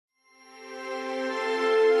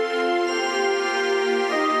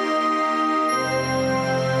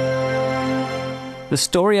The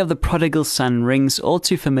story of the prodigal son rings all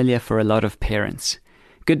too familiar for a lot of parents.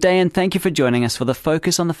 Good day and thank you for joining us for the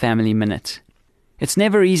Focus on the Family Minute. It's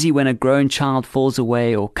never easy when a grown child falls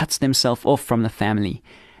away or cuts themselves off from the family,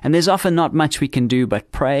 and there's often not much we can do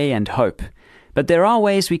but pray and hope. But there are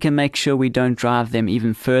ways we can make sure we don't drive them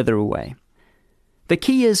even further away. The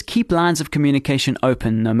key is keep lines of communication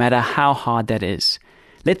open no matter how hard that is.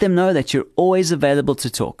 Let them know that you're always available to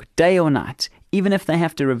talk, day or night, even if they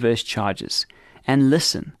have to reverse charges. And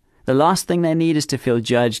listen. The last thing they need is to feel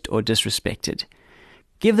judged or disrespected.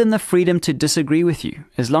 Give them the freedom to disagree with you,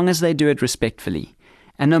 as long as they do it respectfully.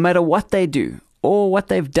 And no matter what they do, or what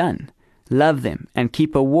they've done, love them and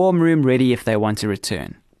keep a warm room ready if they want to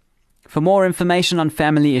return. For more information on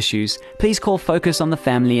family issues, please call Focus on the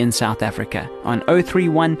Family in South Africa on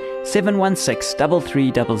 031 716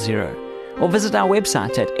 3300 or visit our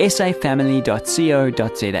website at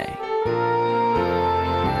safamily.co.za.